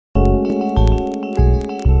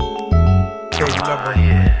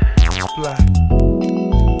yeah. Rufus Blaq.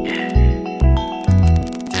 Yeah.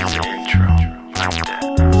 This intro, like that.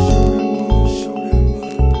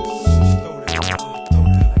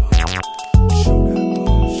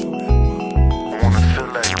 I wanna feel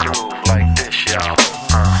that groove like this, y'all.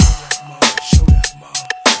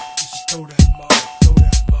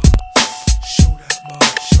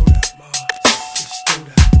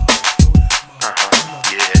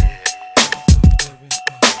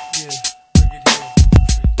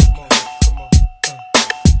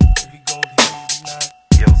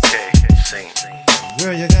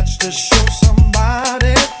 Girl, you got to show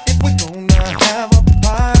somebody if we're gonna have a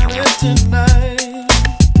party tonight.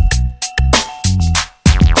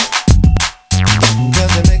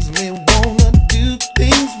 Cause it makes me wanna do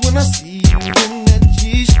things when I see you in that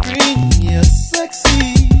G-string. You're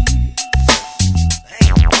sexy.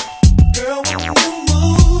 Girl, when you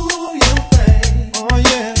move your thing, oh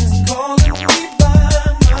yeah, it's calling me by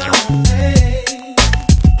my name.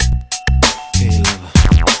 Hey, lover,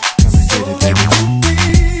 come and get it, baby.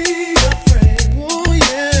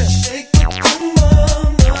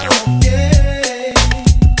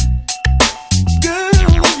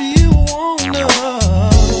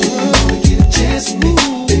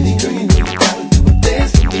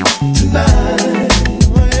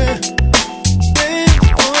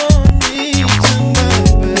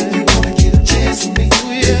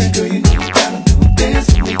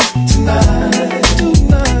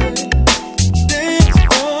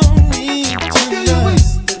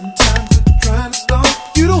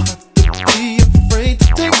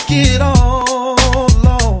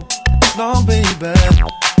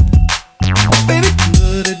 Baby,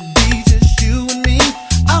 could it be just you and me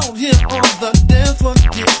out here on the dance floor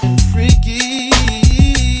getting freaky?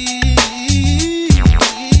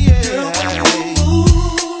 Yeah. Girl, when you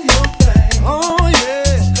move your thing, oh yeah,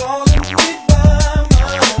 it's calling me by my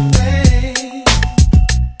name.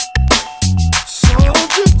 So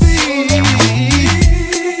don't you be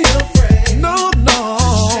afraid. No, no.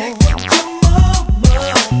 Shake with your mama,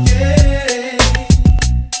 yeah.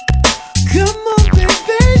 Come on, baby,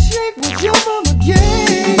 shake with your mama, yeah.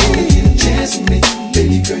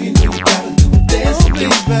 Baby girl, you know you gotta do a dance for me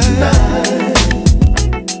tonight.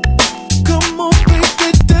 Come on, baby,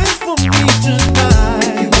 dance for me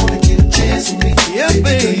tonight. You wanna get a chance with me? Yeah,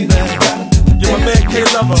 baby. You're my man,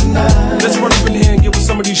 K-Lover. Let's run up in here and get with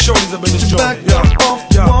some of these shorties up in this joint. Yo,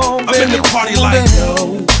 I'm in the party like,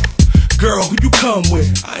 yo, girl, who you come with?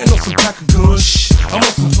 I ain't on some pack of gush. I'm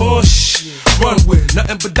on some bush. Run with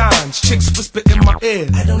nothing but dimes. Chicks whisper in my ear.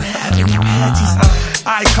 I don't have any panties.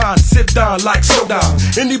 Icon, sit down like soda.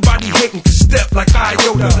 Anybody hating can step like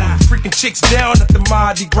iota. Freaking chicks down at the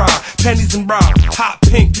Mardi Gras. Panties and bra, hot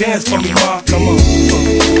pink, dance for me, ma. Come on.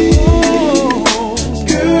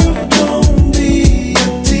 Girl, don't be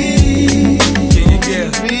a tease.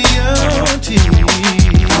 Yeah. Be a tease.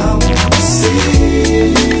 I wanna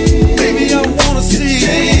see. Baby, I wanna see.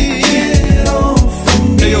 Take it off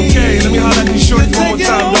from me. Hey, okay, let me holler at these shorties one more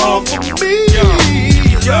time, dog.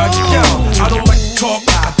 Yo, I don't like to talk,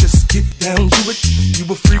 I just get down to it. You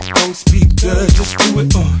a freak, don't speak good, just do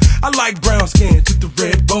it. I like brown skin, took the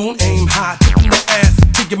red bone, aim high, tipping the ass,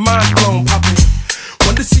 till your mind blown, poppin'.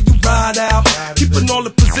 Want to see you ride out, keeping all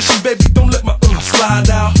the position, baby, don't let my slide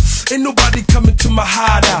out. Ain't nobody coming to my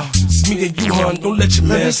hideout. It's me and you, hon, don't let your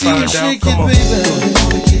man slide down. Come on. Baby. You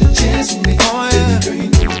wanna get a chance with me? Oh yeah. Baby girl, you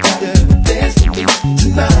know you gotta dance with me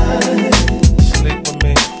tonight.